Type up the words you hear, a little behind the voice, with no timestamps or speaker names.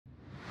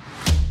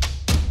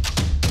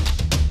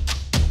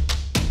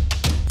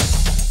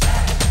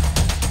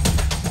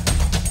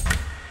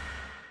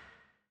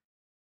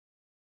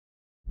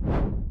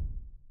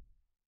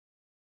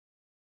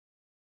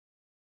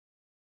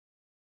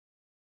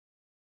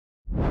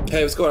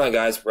Hey, what's going on,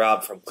 guys?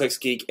 Rob from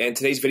ClicksGeek, and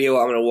today's video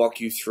I'm going to walk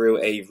you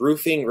through a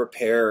roofing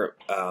repair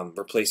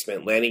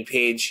replacement landing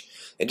page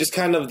and just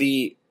kind of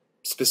the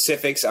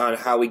specifics on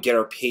how we get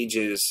our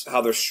pages,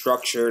 how they're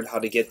structured, how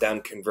to get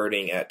them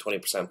converting at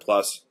 20%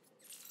 plus.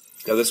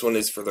 Now this one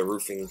is for the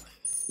roofing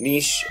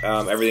niche.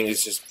 Everything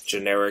is just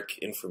generic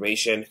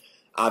information.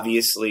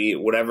 Obviously,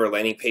 whatever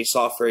landing page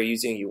software you're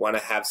using, you want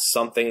to have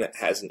something that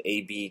has an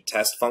A/B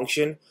test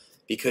function,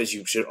 because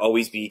you should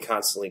always be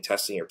constantly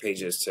testing your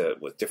pages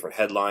with different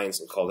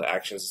headlines and call to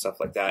actions and stuff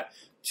like that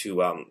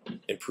to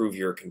improve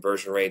your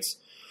conversion rates.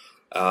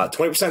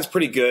 20% is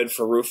pretty good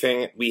for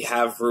roofing. We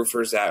have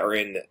roofers that are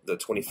in the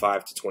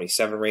 25 to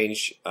 27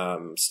 range.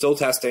 Still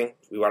testing.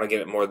 We want to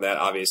get it more than that,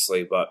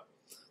 obviously, but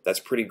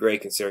that's pretty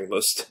great considering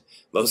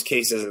most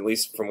cases, at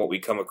least from what we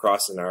come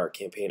across in our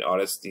campaign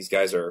audits, these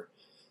guys are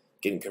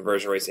getting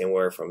conversion rates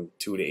anywhere from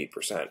 2 to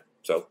 8%.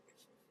 So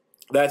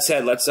that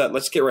said,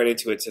 let's get right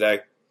into it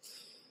today.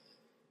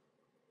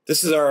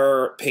 This is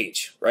our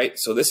page, right?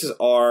 So this is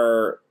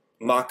our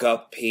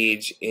mock-up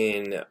page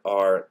in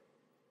our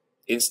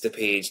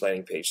Instapage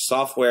landing page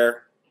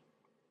software.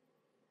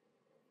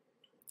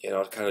 And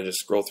I'll kind of just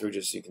scroll through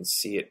just so you can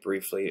see it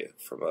briefly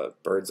from a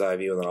bird's eye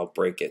view, and then I'll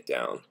break it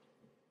down,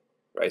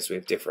 right? So we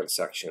have different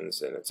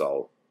sections, and it's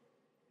all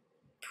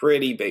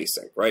pretty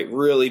basic, right?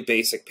 Really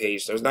basic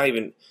page. There's not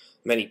even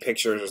many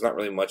pictures. There's not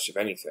really much of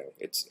anything.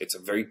 It's a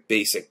very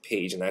basic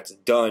page, and that's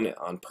done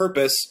on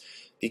purpose,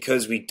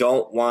 because we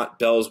don't want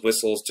bells,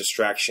 whistles,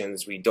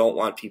 distractions. We don't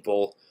want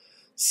people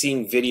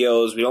seeing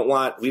videos. We don't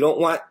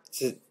want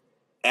to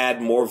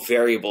add more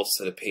variables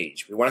to the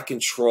page. We want to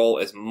control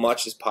as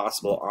much as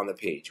possible on the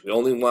page. We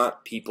only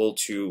want people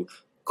to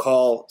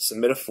call,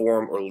 submit a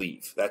form, or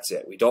leave. That's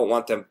it. We don't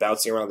want them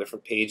bouncing around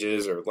different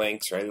pages or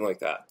links or anything like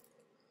that.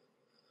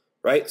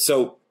 Right?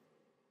 So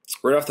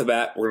right off the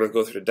bat, we're going to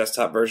go through the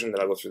desktop version,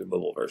 then I'll go through the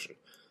mobile version.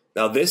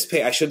 Now this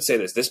page, I should say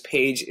this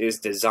page is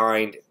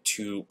designed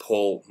to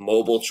pull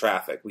mobile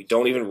traffic. We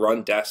don't even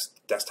run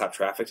desktop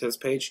traffic to this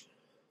page.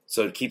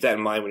 So keep that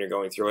in mind when you're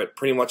going through it.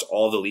 Pretty much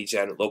all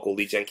the local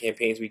lead gen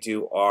campaigns we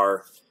do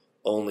are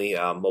only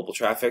mobile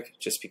traffic,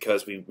 just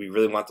because we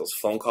really want those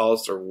phone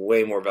calls. They're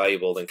way more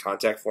valuable than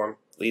contact form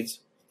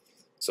leads.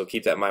 So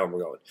keep that in mind when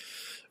we're going.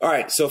 All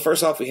right, so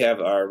first off, we have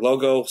our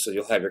logo. So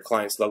you'll have your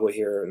client's logo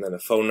here, and then a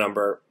phone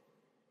number.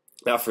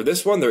 Now for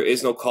this one, there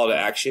is no call to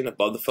action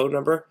above the phone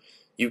number.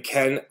 You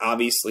can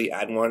obviously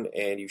add one,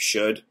 and you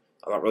should.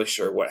 I'm not really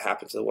sure what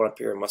happened to the one up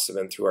here. It must have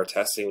been through our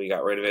testing. We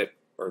got rid of it,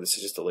 or this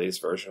is just the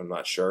latest version. I'm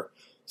not sure.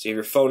 So you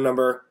have your phone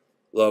number,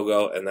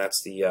 logo, and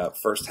that's the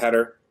first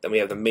header. Then we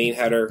have the main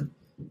header,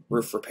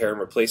 roof repair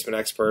and replacement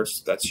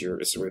experts. This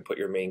is where you put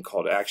your main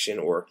call to action,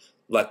 or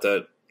let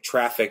the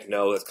traffic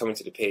know that's coming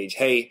to the page.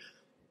 Hey,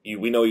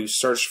 we know you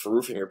searched for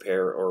roofing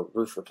repair or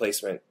roof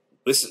replacement.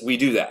 We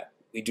do that.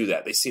 We do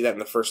that. They see that in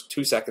the first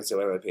 2 seconds they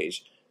land on the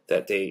page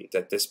that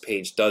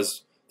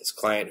this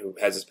client who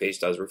has this page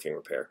does roofing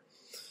repair.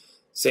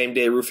 Same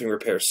day roofing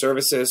repair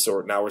services.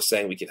 So now we're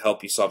saying we can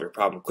help you solve your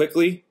problem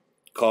quickly.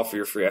 Call for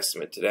your free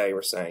estimate today.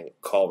 We're saying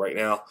call right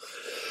now.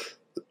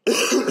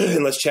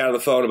 And let's chat on the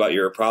phone about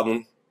your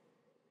problem.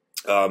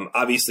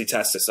 Obviously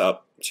test this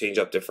up, change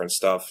up different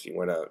stuff. You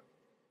want to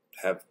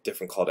have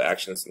different call to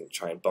actions and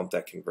try and bump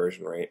that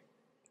conversion rate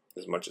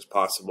as much as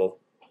possible.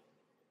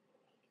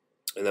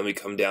 And then we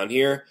come down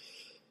here,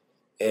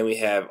 and we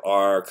have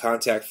our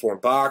contact form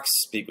box,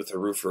 speak with a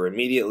roofer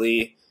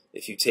immediately.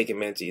 If you take a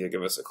minute to either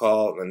give us a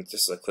call, then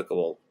just a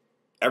clickable.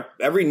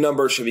 Every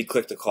number should be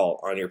click to call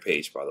on your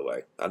page, by the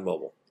way, on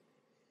mobile.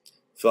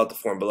 Fill out the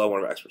form below. One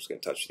of our experts is going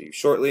to touch with you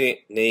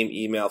shortly. Name,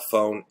 email,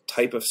 phone,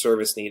 type of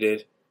service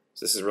needed.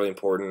 So this is really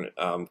important.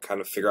 Kind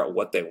of figure out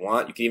what they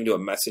want. You can even do a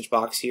message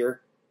box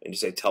here and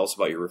just say, tell us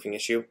about your roofing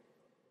issue.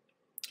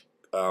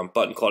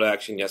 Button call to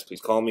action, yes,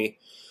 please call me.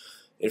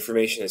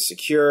 Information is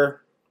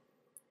secure.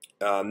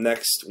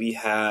 Next, we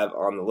have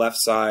on the left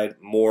side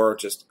more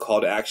just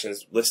call to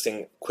actions,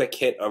 listing quick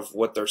hit of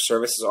what their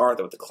services are,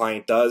 what the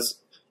client does.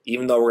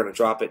 Even though we're going to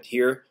drop it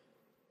here,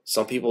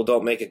 some people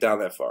don't make it down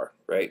that far,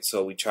 right?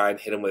 So we try and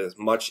hit them with as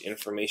much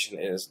information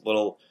in as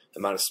little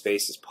amount of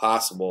space as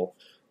possible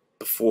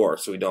before,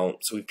 so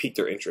we pique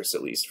their interest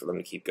at least for them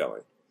to keep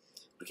going.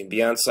 We can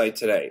be on site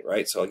today,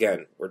 right? So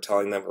again, we're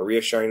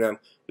reassuring them,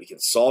 we can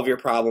solve your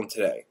problem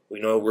today.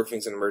 We know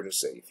roofing's an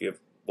emergency. If you have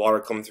water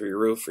coming through your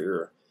roof or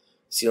your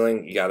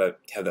ceiling, you got to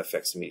have that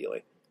fixed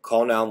immediately.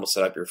 Call now and we'll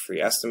set up your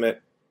free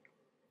estimate,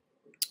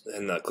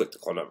 and click the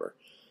call number.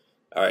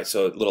 All right,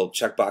 so little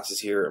check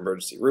boxes here,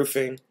 emergency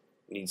roofing,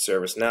 need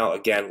service now.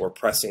 Again, we're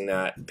pressing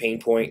that pain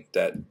point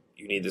that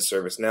you need the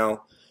service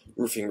now.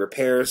 Roofing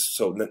repairs,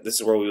 so this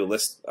is where we will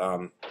list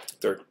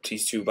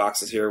these two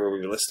boxes here where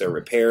we list their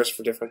repairs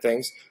for different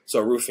things. So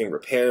roofing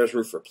repairs,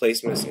 roof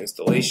replacements,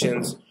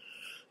 installations,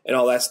 and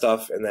all that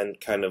stuff, and then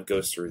kind of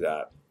goes through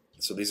that.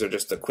 So these are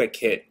just the quick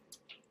hit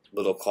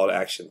little call to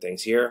action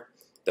things here.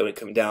 Then we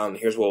come down,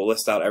 here's where we'll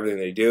list out everything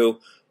they do.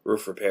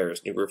 Roof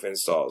repairs, new roof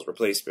installs,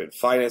 replacement,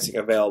 financing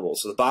available.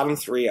 So the bottom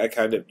three,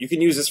 you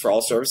can use this for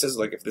all services.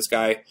 Like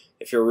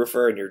if you're a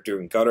roofer and you're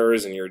doing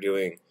gutters and you're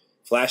doing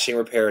flashing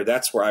repair,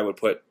 that's where I would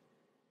put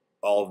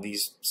all of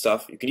these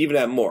stuff. You can even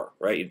add more,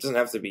 right? It doesn't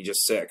have to be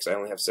just 6. I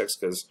only have 6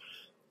 because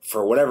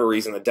for whatever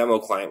reason, the demo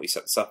client we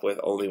set this up with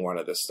only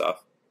wanted this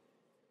stuff.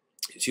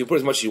 So you can put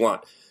as much as you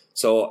want.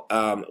 So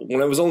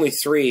when it was only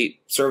 3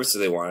 services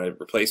they wanted,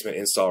 replacement,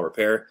 install,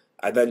 repair,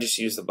 I then just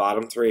used the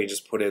bottom 3 and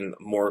just put in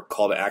more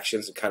call to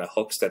actions and kind of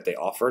hooks that they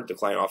offered, the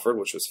client offered,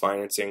 which was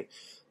financing.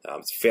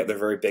 They're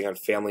very big on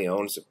family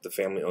owned. So the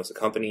family owns the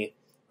company,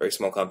 very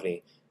small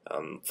company,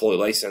 fully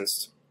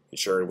licensed,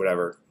 insured,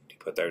 whatever you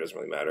put there, doesn't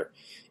really matter.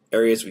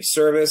 Areas we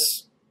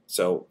service,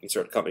 so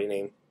insert company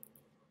name,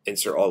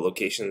 insert all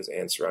locations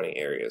and surrounding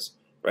areas,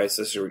 right?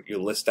 So this is, you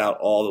list out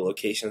all the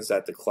locations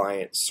that the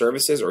client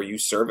services or you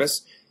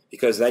service,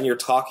 because then you're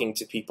talking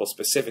to people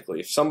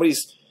specifically.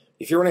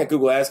 If you're running a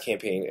Google Ads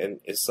campaign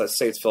and let's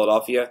say it's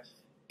Philadelphia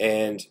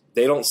and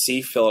they don't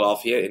see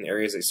Philadelphia in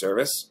areas they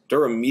service,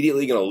 they're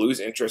immediately going to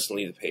lose interest and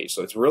leave the page.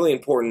 So it's really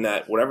important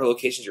that whatever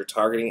locations you're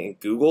targeting in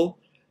Google,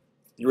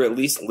 you're at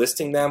least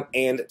listing them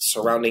and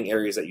surrounding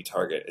areas that you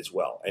target as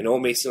well. I know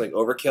it may seem like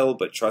overkill,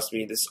 but trust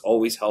me, this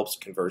always helps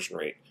conversion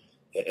rate.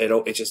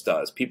 It just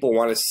does. People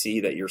want to see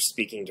that you're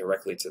speaking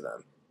directly to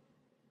them.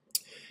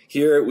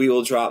 Here we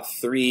will drop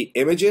 3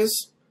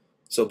 images.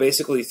 So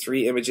basically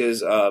 3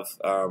 images of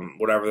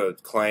whatever the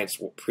client's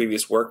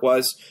previous work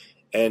was.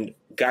 And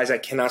guys, I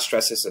cannot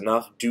stress this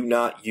enough. Do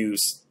not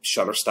use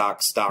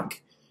Shutterstock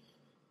stock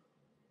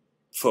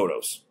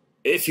photos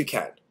if you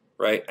can.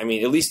 Right? I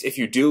mean, at least if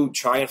you do,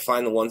 try and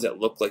find the ones that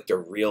look like they're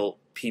real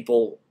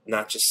people,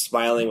 not just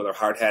smiling with their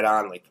hard hat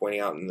on, like pointing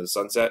out in the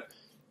sunset.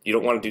 You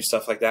don't want to do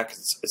stuff like that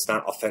because it's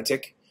not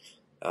authentic.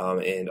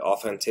 And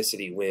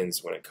authenticity wins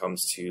when it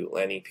comes to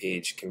landing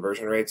page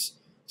conversion rates.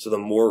 So the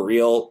more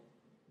real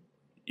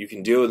you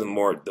can do,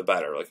 the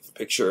better. Like a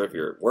picture of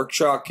your work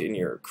truck and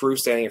your crew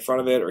standing in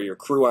front of it, or your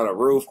crew on a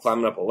roof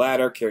climbing up a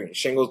ladder, carrying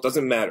shingles,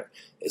 doesn't matter.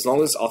 As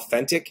long as it's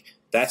authentic,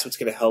 that's what's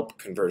going to help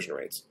conversion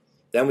rates.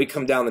 Then we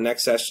come down the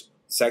next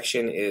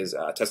section is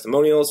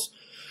testimonials.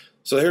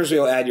 So here's where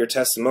you'll add your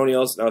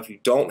testimonials. Now, if you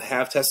don't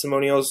have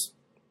testimonials,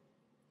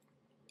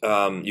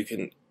 you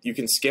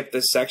can skip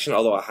this section,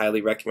 although I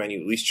highly recommend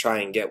you at least try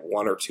and get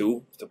 1 or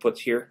 2 to put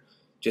here.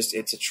 Just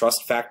it's a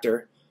trust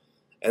factor.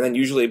 And then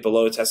usually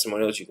below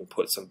testimonials, you can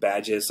put some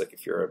badges, like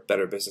if you're a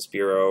Better Business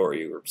Bureau or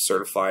you're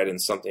certified in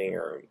something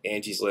or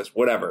Angie's List,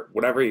 whatever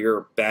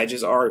your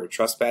badges are, your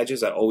trust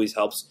badges, that always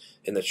helps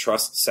in the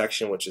trust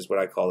section, which is what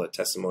I call the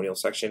testimonial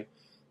section,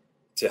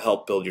 to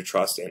help build your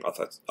trust and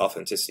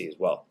authenticity as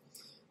well.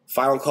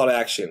 Final call to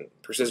action: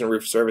 Precision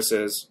Roof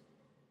Services.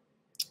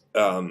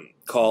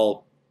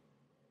 Call,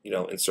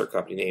 insert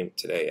company name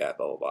today at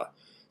blah blah blah.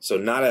 So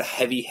not a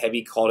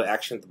heavy call to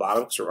action at the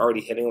bottom because we're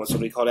already hitting with so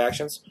many call to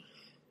actions.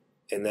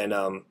 And then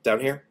down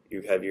here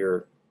you have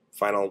your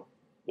final.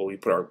 Well, we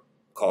put our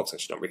call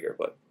extension number here,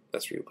 but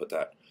that's where you put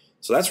that.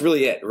 So that's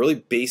really it. A really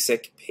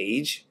basic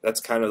page. That's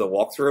kind of the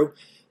walkthrough.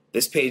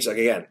 This page, like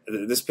again,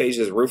 this page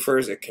is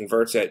roofers. It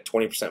converts at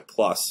 20%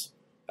 plus.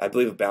 I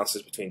believe it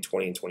bounces between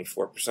 20 and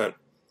 24%.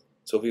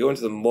 So if we go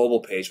into the mobile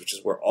page, which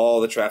is where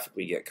all the traffic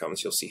we get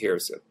comes, you'll see here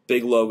it's a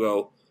big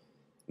logo,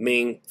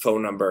 main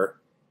phone number,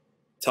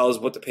 tells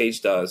what the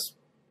page does,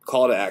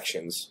 call to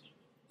actions.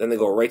 Then they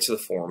go right to the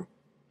form.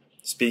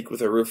 Speak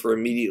with a roofer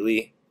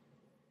immediately.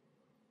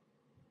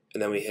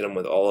 And then we hit them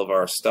with all of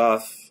our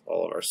stuff,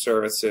 all of our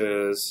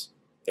services.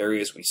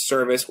 Areas we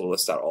service, we'll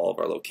list out all of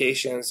our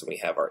locations, and we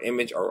have our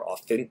image, our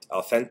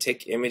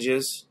authentic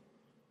images,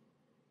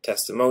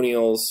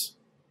 testimonials,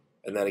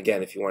 and then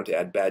again, if you want to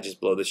add badges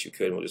below this, you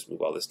could. We'll just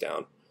move all this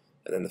down,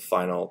 and then the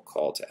final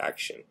call to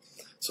action.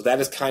 So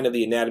that is kind of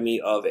the anatomy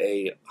of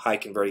a high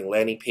converting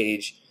landing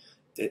page.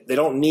 They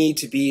don't need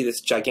to be this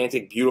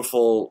gigantic,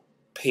 beautiful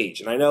page,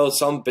 and I know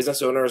some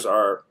business owners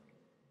are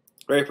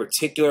very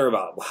particular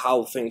about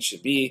how things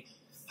should be,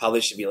 how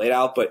they should be laid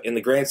out, but in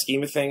the grand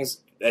scheme of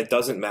things, that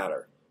doesn't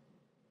matter.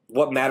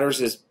 What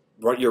matters is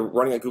you're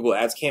running a Google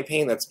Ads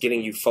campaign that's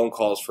getting you phone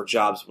calls for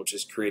jobs, which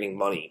is creating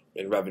money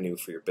and revenue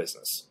for your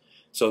business.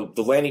 So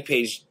the landing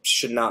page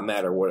should not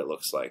matter what it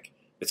looks like.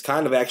 It's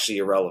kind of actually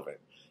irrelevant.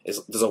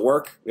 Does it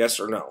work?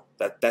 Yes or no?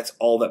 That's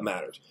all that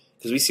matters.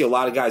 Because we see a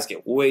lot of guys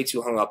get way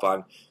too hung up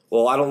on,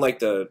 well, I don't like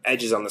the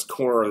edges on this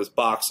corner of this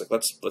box. Like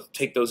let's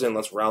take those in.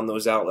 Let's round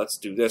those out. Let's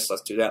do this.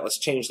 Let's do that. Let's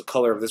change the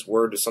color of this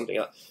word to something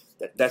else.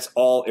 That's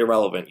all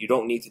irrelevant. You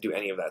don't need to do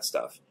any of that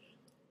stuff.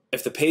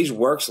 If the page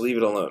works, leave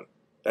it alone.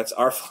 That's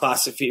our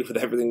philosophy with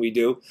everything we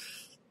do.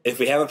 If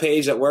we have a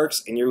page that works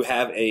and you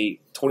have a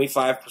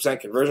 25%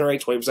 conversion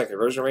rate, 20%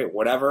 conversion rate,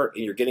 whatever,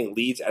 and you're getting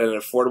leads at an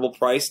affordable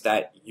price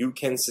that you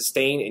can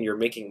sustain and you're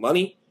making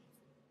money,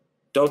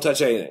 don't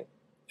touch anything.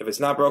 If it's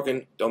not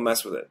broken, don't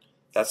mess with it.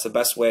 That's the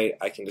best way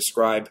I can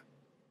describe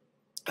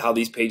how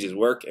these pages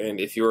work. And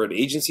if you're an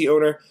agency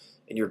owner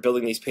and you're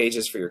building these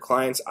pages for your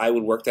clients, I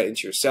would work that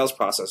into your sales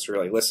process. You're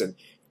like, listen,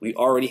 we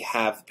already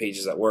have the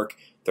pages that work.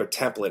 They're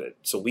templated.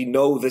 So we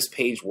know this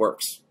page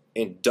works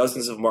in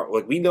dozens of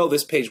we know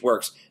this page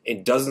works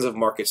in dozens of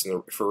markets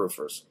for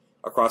roofers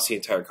across the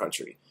entire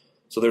country.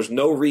 So there's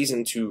no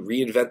reason to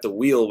reinvent the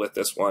wheel with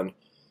this one.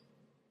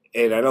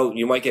 And I know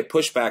you might get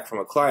pushback from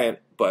a client,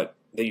 but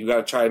then you got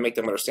to try to make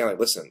them understand, like,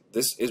 listen,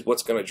 this is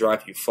what's going to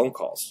drive you phone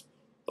calls.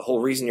 The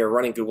whole reason you're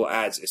running Google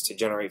Ads is to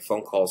generate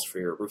phone calls for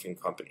your roofing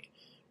company,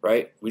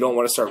 right? We don't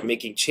want to start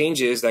making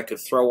changes that could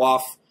throw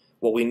off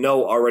what we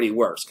know already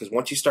works. Because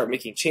once you start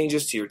making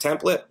changes to your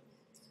template,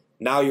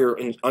 now you're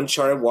in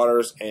uncharted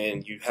waters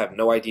and you have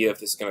no idea if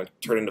this is going to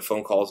turn into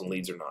phone calls and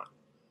leads or not.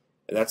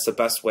 And that's the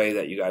best way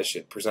that you guys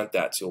should present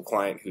that to a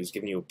client who's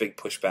giving you a big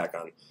pushback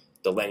on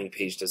the landing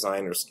page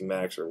design or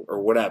schematics or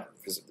whatever.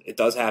 Because it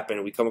does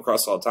happen. We come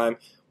across all the time.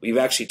 We've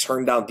actually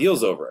turned down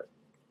deals over it,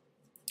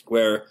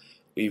 where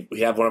we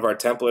have one of our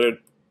templated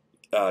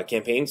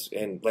campaigns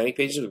and landing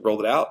pages. We rolled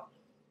it out.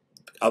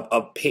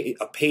 A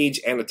page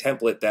and a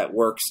template that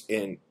works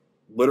in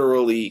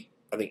literally,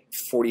 I think,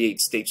 48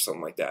 states,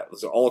 something like that. It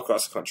was all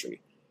across the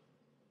country.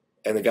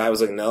 And the guy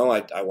was like, no,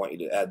 I want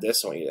you to add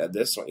this. I want you to add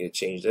this. I want you to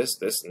change this,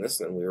 this, and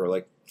this. And we were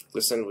like,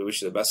 listen, we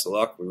wish you the best of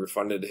luck. We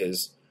refunded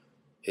his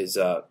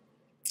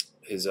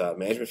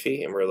management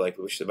fee, and we're like,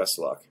 we wish you the best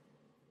of luck.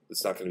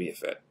 It's not going to be a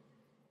fit.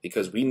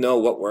 Because we know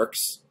what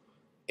works,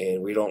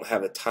 and we don't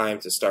have the time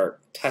to start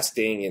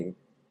testing and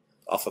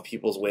off of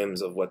people's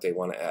whims of what they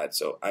want to add.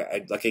 So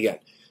I like, again, a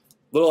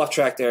little off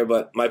track there,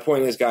 but my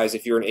point is, guys,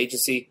 if you're an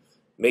agency,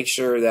 make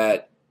sure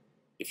that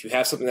if you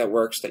have something that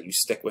works, that you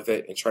stick with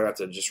it and try not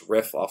to just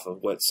riff off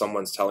of what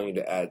someone's telling you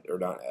to add or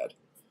not add.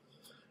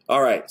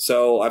 All right,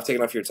 so I've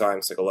taken off your time.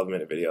 It's like an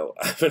 11-minute video.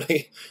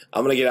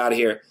 I'm gonna get out of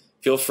here.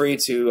 Feel free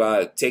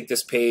to take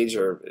this page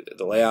or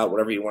the layout,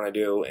 whatever you want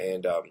to do,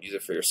 and use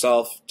it for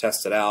yourself.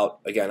 Test it out.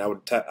 Again,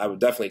 I would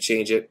definitely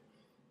change it.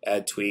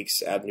 Add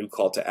tweaks, add new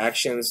call to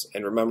actions,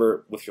 and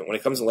remember, when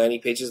it comes to landing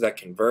pages that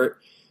convert,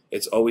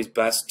 it's always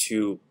best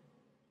to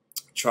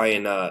try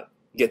and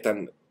get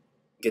them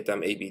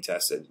A/B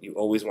tested. You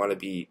always want to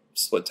be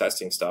split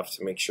testing stuff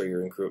to make sure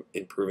you're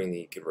improving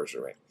the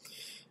conversion rate.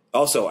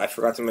 Also, I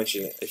forgot to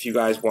mention, if you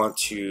guys want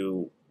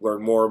to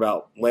learn more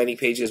about landing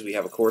pages, we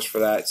have a course for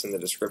that. It's in the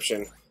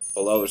description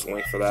below. There's a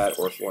link for that.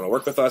 Or if you want to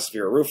work with us, if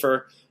you're a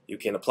roofer, you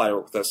can apply to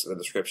work with us in the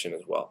description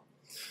as well.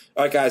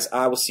 All right, guys,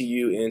 I will see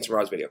you in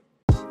tomorrow's video.